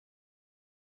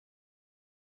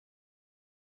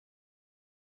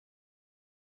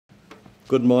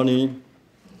Good morning,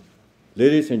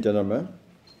 ladies and gentlemen.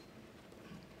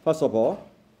 First of all,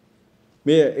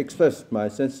 may I express my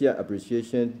sincere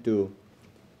appreciation to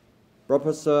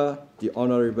Professor the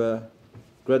Honorable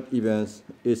Great Evans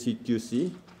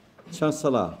ACQC,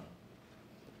 Chancellor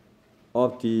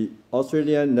of the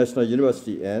Australian National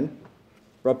University, and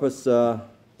Professor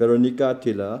Veronica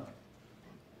Taylor,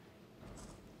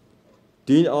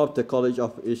 Dean of the College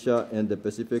of Asia and the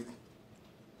Pacific,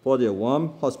 for their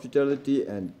warm hospitality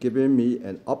and giving me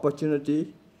an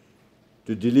opportunity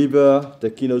to deliver the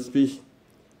keynote speech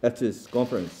at this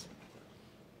conference.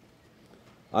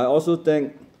 I also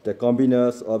thank the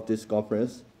conveners of this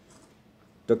conference,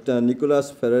 Dr.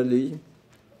 Nicholas Ferrelli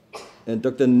and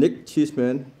Dr. Nick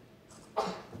Cheeseman,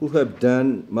 who have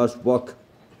done much work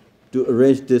to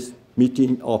arrange this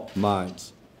meeting of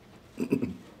minds.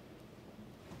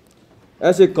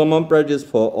 As a common practice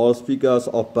for all speakers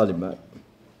of Parliament,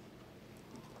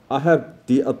 I have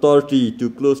the authority to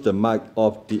close the mic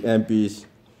of the MPs,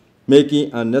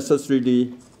 making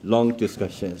unnecessarily long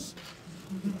discussions.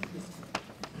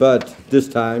 But this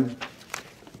time,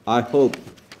 I hope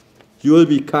you will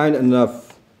be kind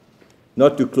enough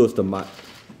not to close the mic.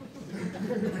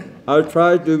 I'll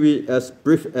try to be as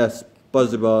brief as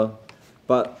possible,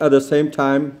 but at the same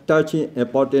time, touching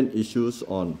important issues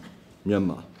on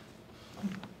Myanmar.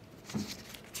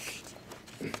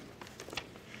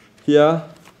 Here,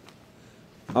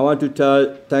 I want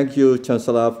to thank you,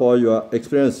 Chancellor, for your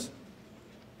experience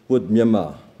with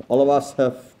Myanmar. All of us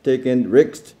have taken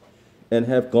risks and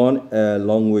have gone a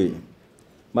long way.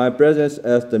 My presence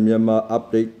as the Myanmar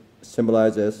update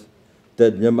symbolizes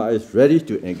that Myanmar is ready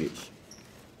to engage.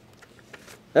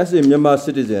 As a Myanmar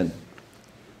citizen,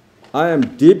 I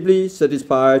am deeply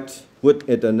satisfied with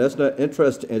international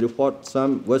interest in what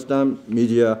some Western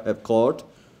media have called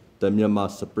the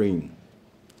Myanmar Spring,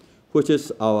 which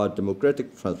is our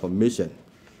democratic transformation.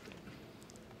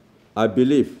 I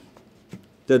believe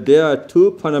that there are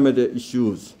two fundamental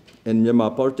issues in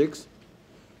Myanmar politics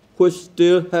which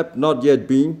still have not yet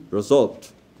been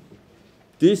resolved.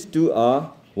 These two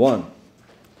are: one,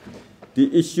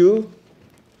 the issue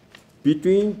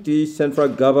between the central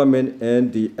government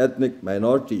and the ethnic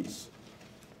minorities;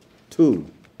 two,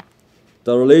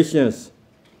 the relations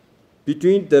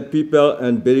between the people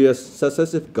and various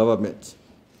successive governments.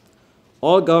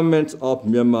 All governments of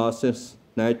Myanmar since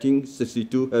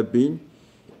 1962 have been,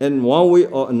 in one way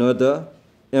or another,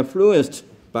 influenced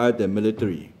by the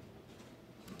military.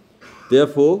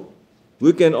 Therefore,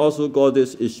 we can also call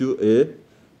this issue a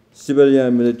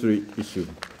civilian military issue.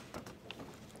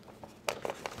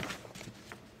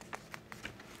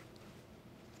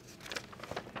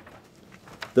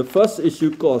 The first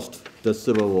issue caused the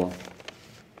civil war.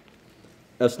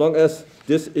 As long as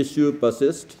this issue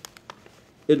persists,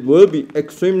 it will be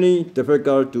extremely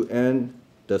difficult to end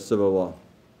the civil war.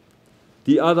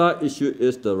 The other issue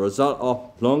is the result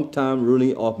of long-term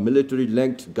ruling of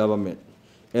military-linked government,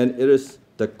 and it is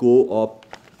the goal of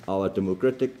our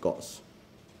democratic cause.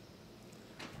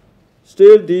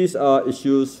 Still, these are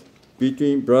issues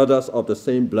between brothers of the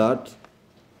same blood,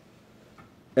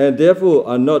 and therefore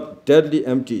are not deadly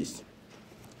empties.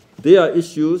 They are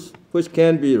issues which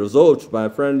can be resolved by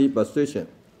friendly persuasion.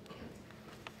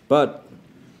 But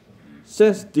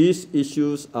since these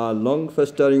issues are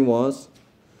long-festering ones,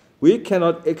 we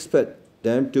cannot expect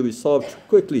them to be solved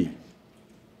quickly.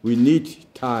 We need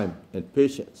time and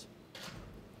patience.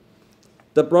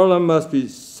 The problem must be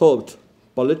solved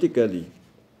politically.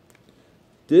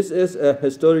 This is a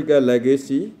historical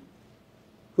legacy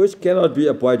which cannot be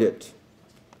avoided.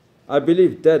 I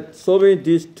believe that solving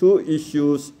these two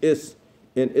issues is,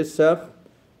 in itself,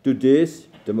 today's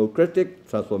democratic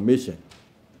transformation.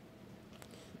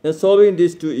 In solving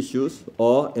these two issues,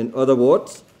 or in other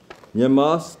words,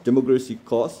 Myanmar's democracy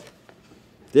cause,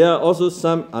 there are also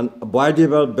some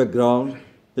unavoidable background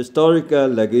historical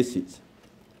legacies.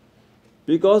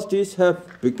 Because these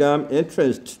have become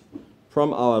entrenched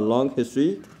from our long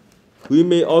history, we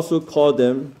may also call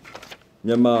them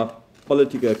Myanmar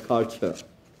political culture.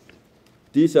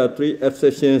 These are three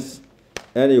obsessions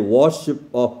and a worship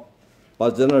of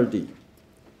personality.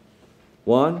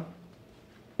 One,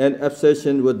 an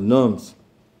obsession with norms.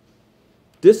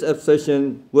 This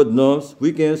obsession with norms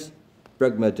weakens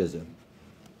pragmatism.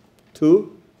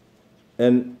 Two,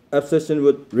 an obsession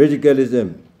with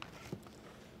radicalism.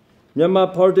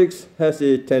 Myanmar politics has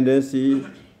a tendency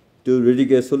to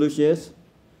radical solutions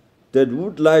that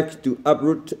would like to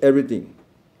uproot everything.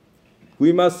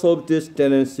 We must solve this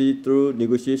tendency through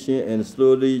negotiation and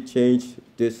slowly change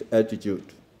this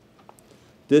attitude.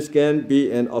 This can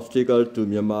be an obstacle to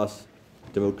Myanmar's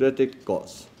democratic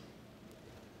cause.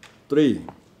 3,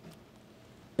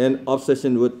 an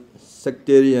obsession with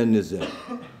sectarianism.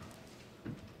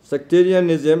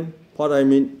 Sectarianism, what I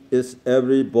mean is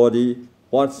everybody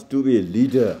wants to be a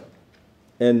leader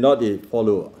and not a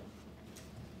follower.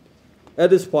 At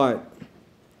this point,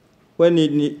 when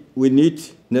we need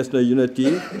national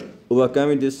unity,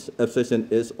 overcoming this obsession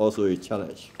is also a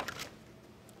challenge.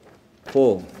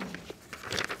 4,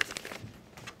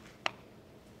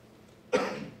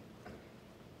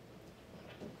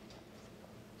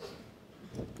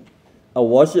 a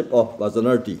worship of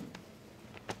personality.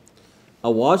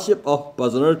 A worship of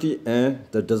personality and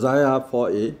the desire for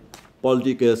a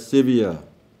political savior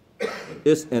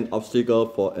is an obstacle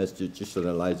for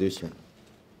institutionalization.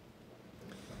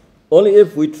 Only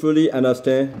if we truly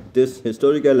understand this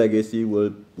historical legacy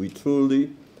will we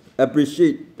truly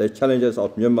appreciate the challenges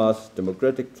of Myanmar's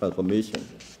democratic transformation.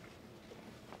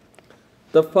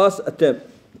 The first attempt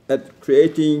at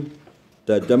creating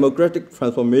the democratic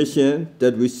transformation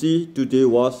that we see today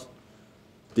was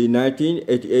the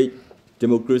 1988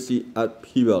 democracy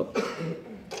upheaval.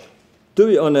 To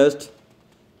be honest,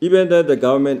 even though the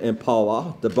government in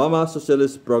power, the Burma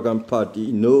Socialist Program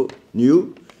Party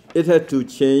knew it had to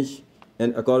change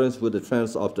in accordance with the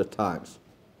trends of the times.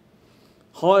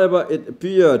 However, it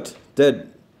appeared that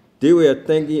they were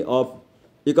thinking of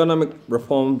economic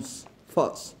reforms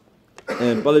first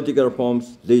and political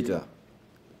reforms later.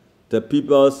 The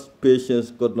people's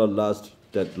patience could not last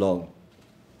that long.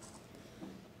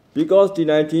 Because the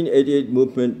 1988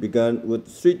 movement began with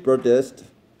street protest,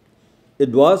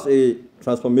 it was a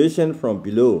transformation from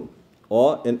below,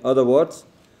 or in other words,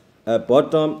 a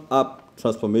bottom-up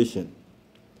transformation.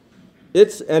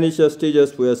 Its initial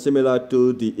stages were similar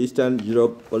to the Eastern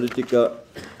Europe political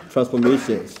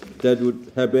transformations that would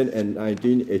happen in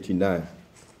 1989.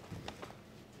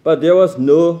 But there was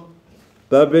no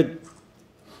public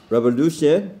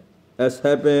revolution as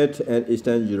happened in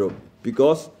Eastern Europe,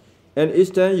 because in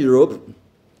Eastern Europe,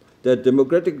 the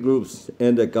democratic groups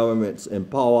and the governments in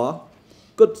power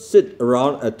could sit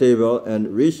around a table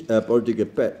and reach a political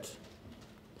pact,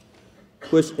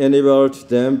 which enabled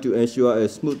them to ensure a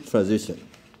smooth transition.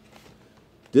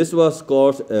 This was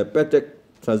called a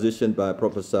pathetic transition by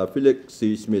Professor Felix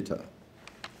C. Smitha.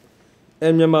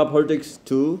 In Myanmar politics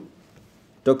too,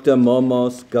 Dr.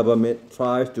 Mao's government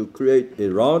tried to create a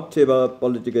round-table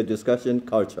political discussion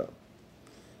culture.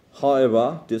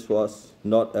 However, this was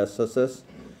not a success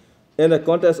in the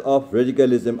context of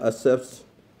radicalism accepts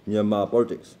Myanmar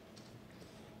politics.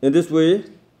 In this way,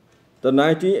 the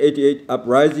 1988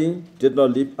 uprising did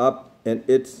not live up in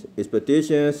its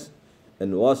expectations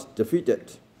and was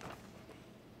defeated.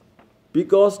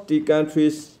 Because the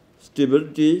country's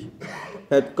stability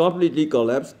had completely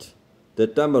collapsed, the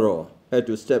Tamaro had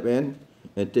to step in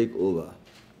and take over.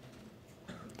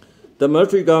 The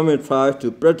military government tried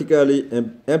to practically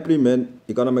implement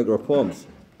economic reforms,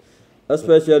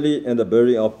 especially in the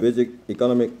building of basic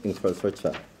economic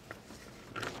infrastructure.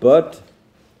 But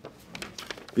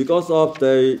because of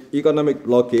the economic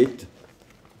blockade,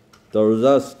 the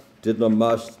results did not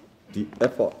match the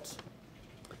efforts.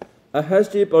 A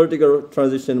hasty political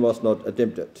transition was not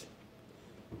attempted.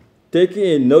 Taking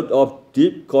a note of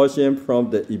deep caution from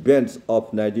the events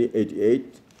of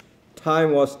 1988,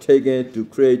 time was taken to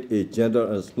create a gentle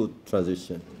and smooth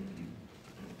transition.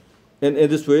 And in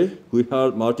this way, we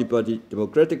held multi-party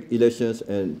democratic elections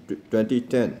in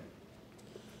 2010.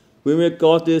 We may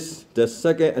call this the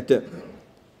second attempt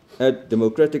at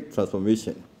democratic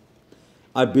transformation.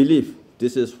 I believe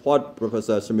this is what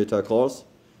Professor Smitha calls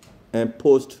a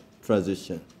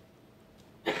post-transition.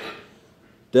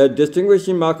 The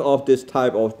distinguishing mark of this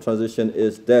type of transition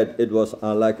is that it was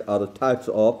unlike other types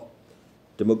of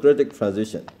democratic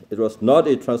transition. It was not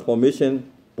a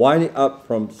transformation winding up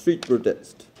from street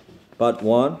protest, but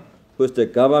one which the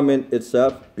government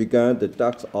itself began the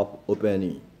task of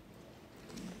opening.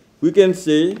 We can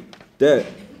say that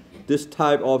this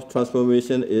type of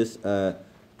transformation is a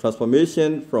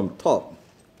transformation from top.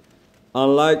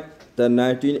 Unlike the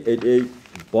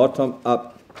 1988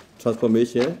 bottom-up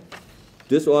transformation,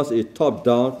 this was a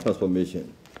top-down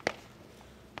transformation.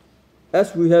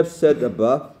 As we have said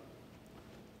above,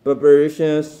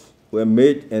 preparations were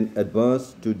made in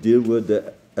advance to deal with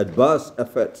the adverse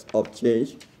effects of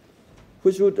change,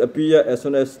 which would appear as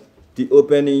soon as the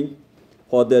opening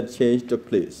for that change took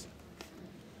place.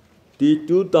 The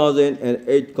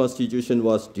 2008 Constitution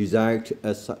was designed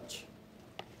as such.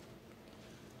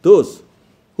 Those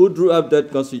who drew up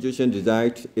that Constitution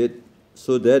designed it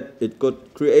so that it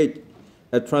could create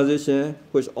a transition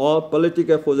which all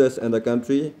political forces in the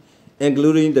country,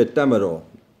 including the Tamaro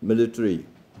military,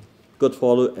 could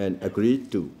follow and agree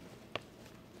to.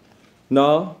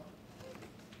 Now,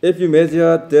 if you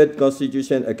measure that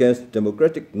constitution against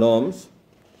democratic norms,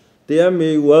 there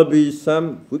may well be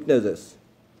some weaknesses.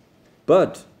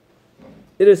 But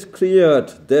it is clear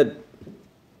that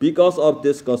because of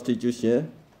this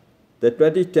constitution, the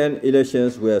 2010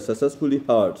 elections were successfully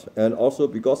held, and also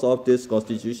because of this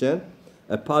constitution,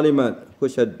 a parliament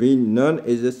which had been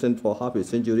non-existent for half a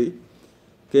century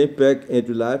came back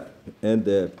into life and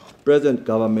the present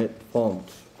government formed.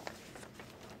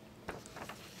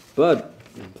 But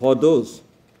for those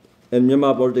in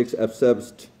Myanmar politics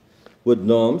obsessed with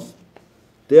norms,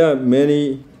 there are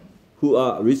many who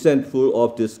are resentful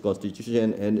of this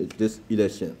constitution and this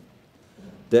election.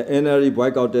 The NRE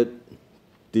boycotted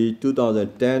the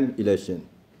 2010 election.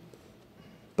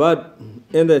 But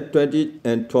in the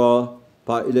 2012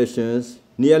 by-elections,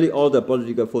 nearly all the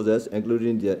political forces,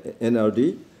 including the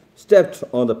NRD, stepped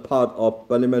on the path of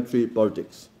parliamentary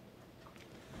politics.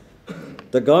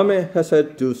 The government has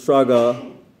had to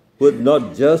struggle with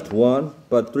not just one,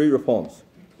 but 3 reforms,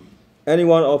 any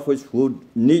one of which would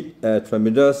need a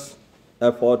tremendous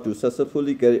effort to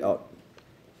successfully carry out.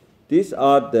 These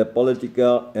are the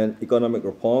political and economic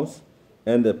reforms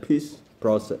and the peace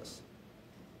process.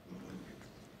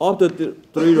 Of the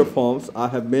 3 reforms I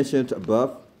have mentioned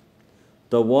above,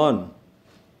 the one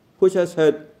which has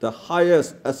had the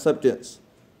highest acceptance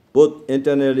both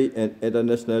internally and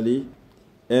internationally,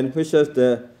 and which has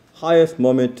the highest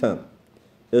momentum,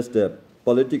 is the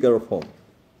political reform.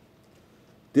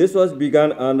 This was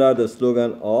begun under the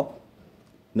slogan of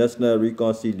national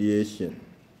reconciliation.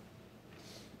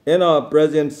 In our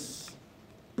president's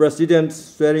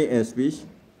swearing-in speech,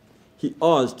 he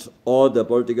urged all the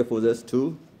political forces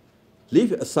to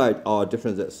leave aside our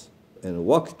differences and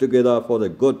work together for the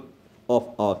good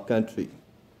of our country.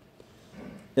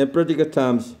 In practical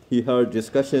terms, he held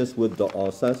discussions with the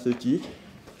Aung San Suu Kyi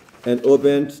and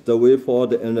opened the way for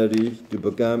the NLD to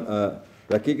become a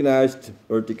recognized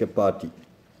political party.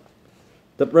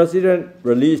 The president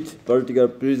released political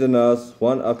prisoners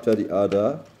one after the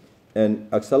other and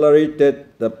accelerated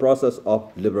the process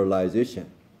of liberalization.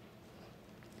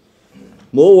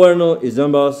 More well-known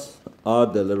examples are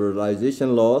the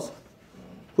liberalization laws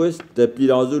which the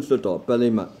Aymotha Hluttaw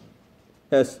Parliament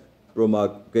has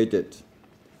promulgated,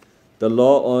 the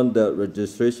law on the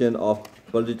registration of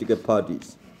political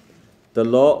parties, the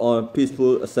law on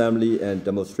peaceful assembly and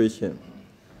demonstration,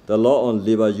 the law on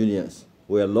labor unions,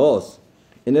 were laws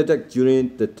enacted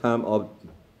during the time of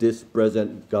this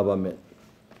present government.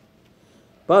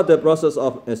 But the process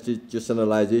of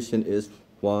institutionalization is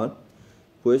one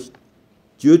which,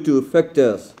 due to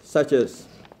factors such as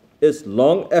its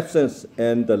long absence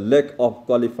and the lack of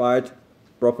qualified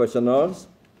professionals,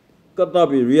 could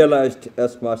not be realized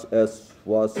as much as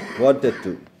was wanted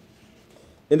to.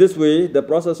 In this way, the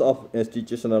process of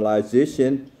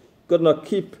institutionalization could not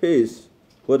keep pace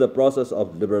with the process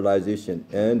of liberalization,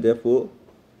 and therefore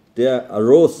there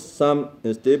arose some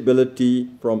instability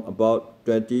from about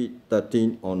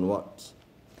 2013 onwards.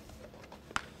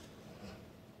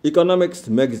 Economics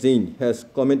magazine has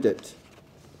commented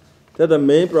that the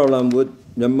main problem with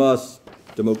Myanmar's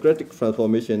democratic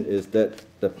transformation is that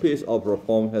the pace of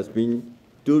reform has been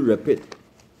too rapid.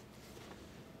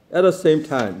 At the same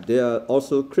time, there are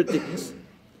also critics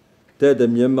that the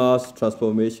Myanmar's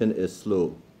transformation is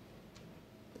slow.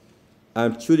 I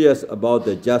am curious about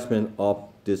the judgment of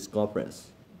this conference.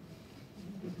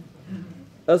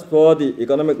 As for the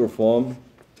economic reform,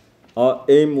 our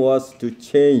aim was to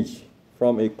change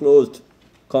from a closed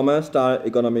command-style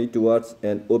economy towards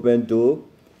an open door,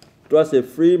 towards a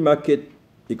free market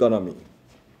economy.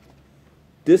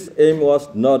 This aim was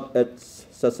not as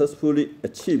successfully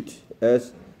achieved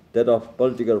as that of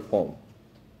political reform,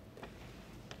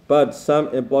 but some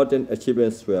important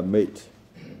achievements were made.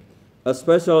 A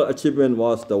special achievement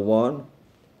was the one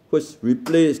which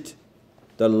replaced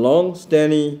the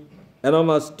long-standing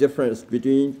enormous difference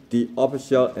between the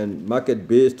official and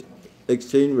market-based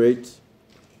exchange rates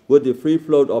with the free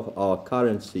float of our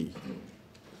currency,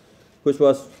 which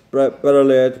was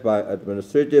paralleled by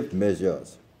administrative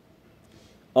measures.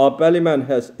 Our parliament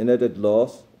has enacted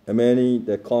laws amending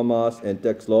the commerce and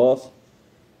tax laws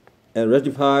and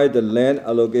ratified the land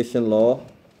allocation law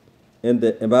and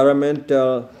the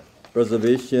environmental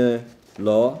preservation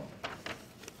law.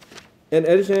 In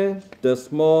addition, the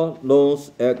Small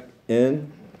Loans Act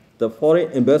and the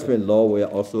Foreign Investment Law were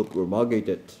also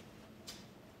promulgated.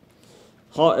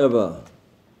 However,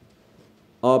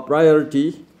 our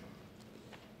priority,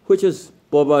 which is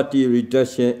poverty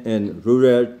reduction and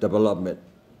rural development,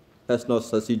 has not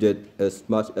succeeded as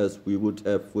much as we would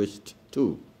have wished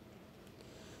to.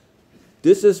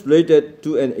 This is related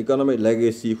to an economic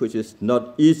legacy which is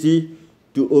not easy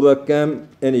to overcome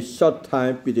in a short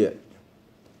time period.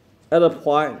 At a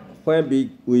point when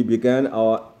we began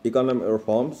our economic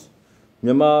reforms,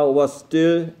 Myanmar was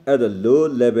still at a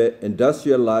low-level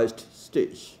industrialized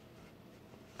stage.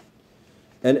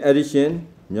 In addition,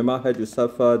 Myanmar had to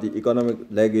suffer the economic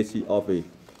legacy of a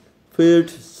failed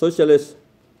socialist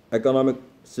economic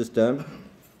system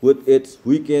with its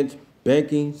weakened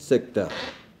banking sector.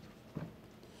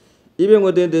 Even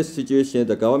within this situation,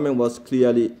 the government was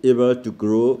clearly able to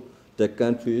grow the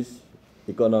country's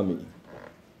economy.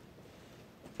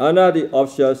 Under the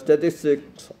official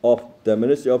statistics of the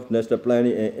Ministry of National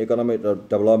Planning and Economic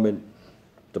Development,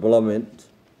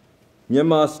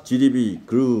 Myanmar's GDP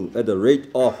grew at the rate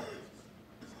of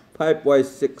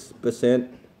 5.6%,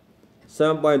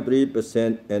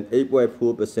 7.3%, and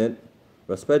 8.4%,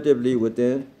 respectively,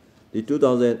 within the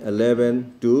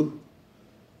 2011 to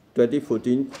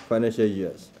 2014 financial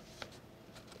years.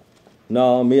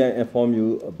 Now, may I inform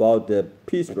you about the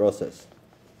peace process.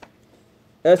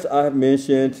 As I have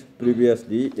mentioned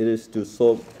previously, it is to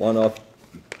solve one of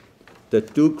the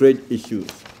two great issues.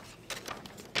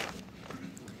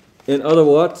 In other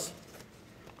words,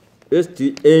 it's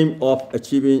the aim of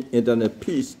achieving internal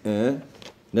peace and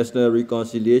national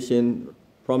reconciliation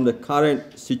from the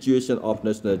current situation of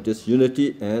national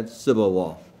disunity and civil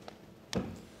war.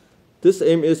 This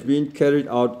aim is being carried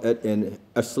out at an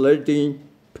accelerating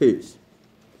pace.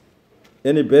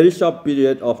 In a very short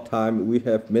period of time, we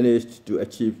have managed to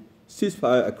achieve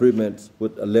ceasefire agreements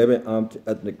with 11 armed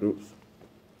ethnic groups.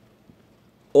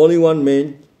 Only one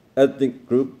main ethnic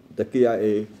group, the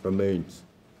KIA, remains.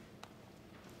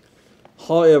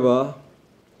 However,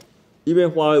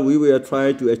 even while we were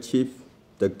trying to achieve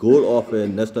the goal of a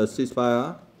national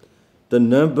ceasefire, the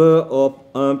number of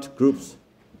armed groups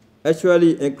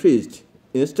actually increased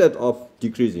instead of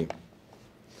decreasing.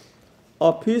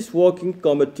 Our peace working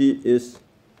committee is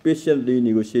patiently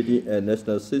negotiating a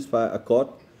national ceasefire accord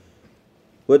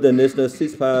with the national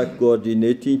ceasefire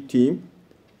coordinating team,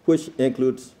 which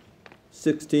includes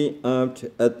 16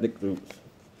 armed ethnic groups.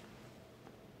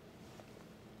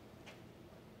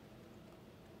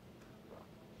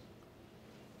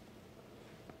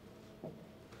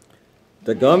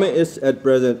 The government is at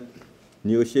present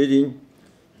negotiating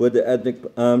with the ethnic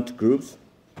armed groups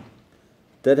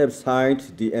that have signed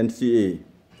the NCA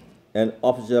and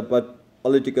official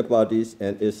political parties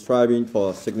and is striving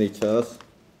for signatures.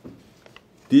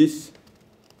 This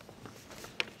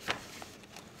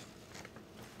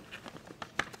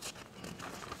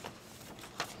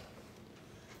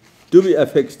to be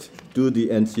affixed to the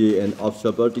NCA and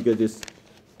official political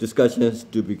discussions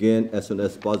to begin as soon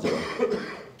as possible.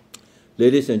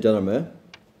 Ladies and gentlemen,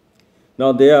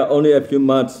 now there are only a few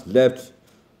months left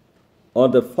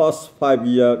on the first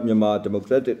 5-year Myanmar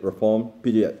democratic reform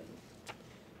period.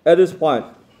 At this point,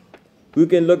 we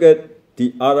can look at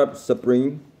the Arab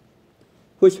Spring,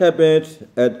 which happened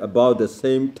at about the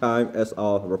same time as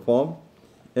our reform,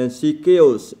 and see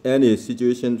chaos and a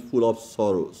situation full of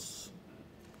sorrows.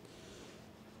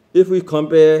 If we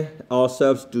compare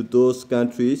ourselves to those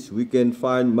countries, we can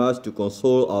find much to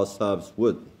console ourselves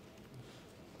with.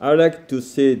 I would like to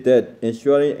say that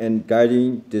ensuring and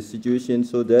guiding the situation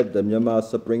so that the Myanmar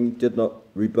Spring did not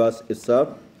reverse itself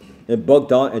and bog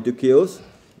down into chaos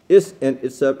is in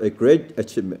itself a great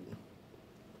achievement.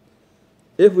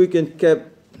 If we can keep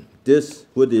this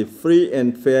with a free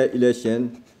and fair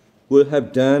election, we'll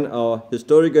have done our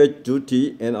historical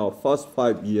duty in our first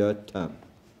 5-year term.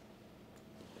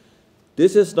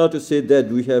 This is not to say that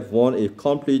we have won a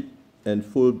complete and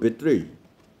full victory.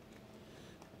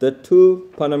 The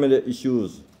two fundamental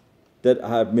issues that I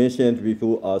have mentioned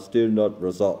before are still not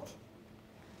resolved.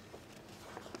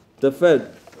 The fact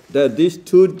that these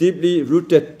two deeply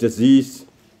rooted diseases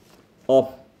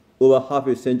of over half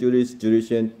a century's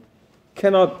duration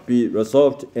cannot be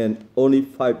resolved in only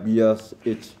 5 years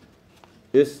each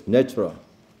is natural.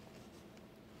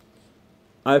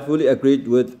 I fully agreed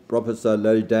with Professor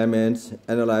Larry Diamond's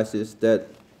analysis that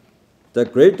the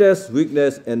greatest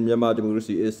weakness in Myanmar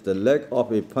democracy is the lack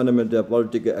of a fundamental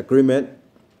political agreement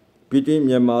between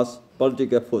Myanmar's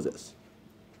political forces.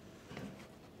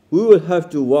 We will have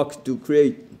to work to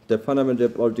create the fundamental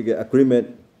political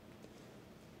agreement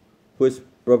which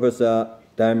Professor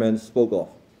Diamond spoke of.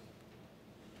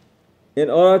 In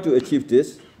order to achieve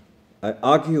this, I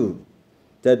argue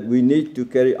that we need to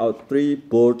carry out 3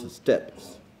 bold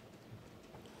steps.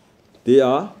 They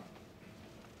are: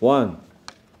 1.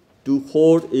 To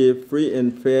hold a free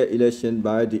and fair election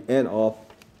by the end of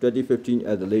 2015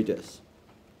 at the latest.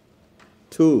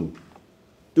 2.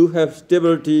 To have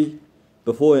stability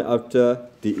before and after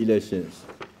the elections.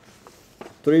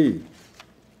 3.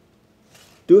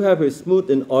 To have a smooth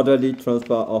and orderly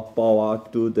transfer of power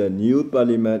to the new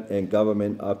parliament and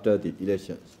government after the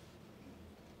elections.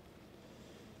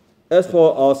 As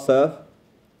for ourselves,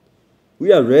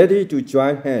 we are ready to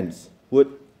join hands with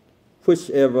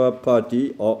whichever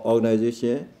party or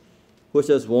organization which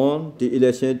has won the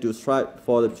election to strive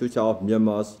for the future of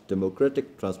Myanmar's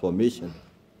democratic transformation.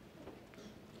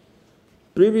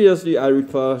 Previously, I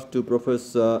referred to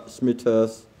Professor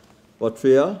Smith's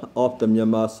portrayal of the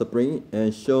Myanmar Spring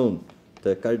and shown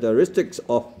the characteristics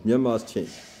of Myanmar's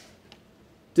change.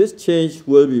 This change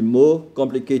will be more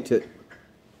complicated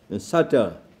and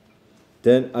subtle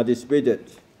than anticipated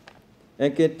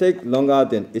and can take longer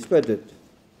than expected.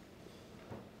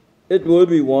 It will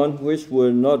be one which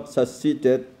will not succeed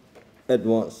at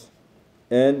once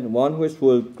and one which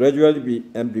will gradually be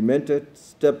implemented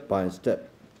step by step.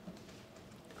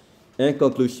 In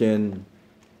conclusion,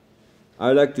 I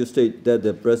would like to state that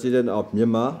the President of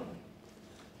Myanmar,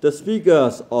 the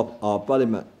speakers of our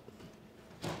parliament,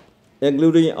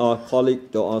 including our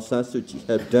colleague Dr. Aung San Suu Kyi,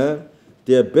 have done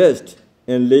their best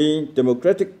in laying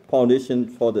democratic foundation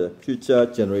for the future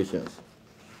generations.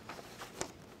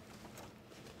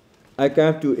 I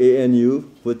come to ANU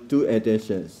with two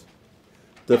intentions.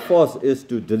 The first is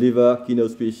to deliver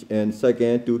keynote speech, and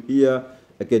second, to hear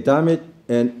academic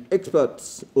and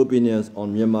experts' opinions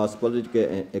on Myanmar's political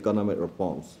and economic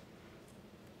reforms.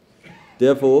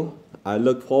 Therefore, I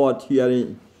look forward to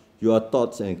hearing your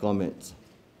thoughts and comments.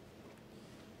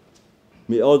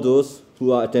 May all those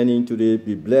who are attending today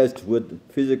be blessed with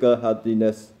physical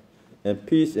happiness and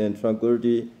peace and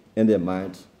tranquility in their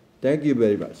minds. Thank you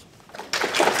very much.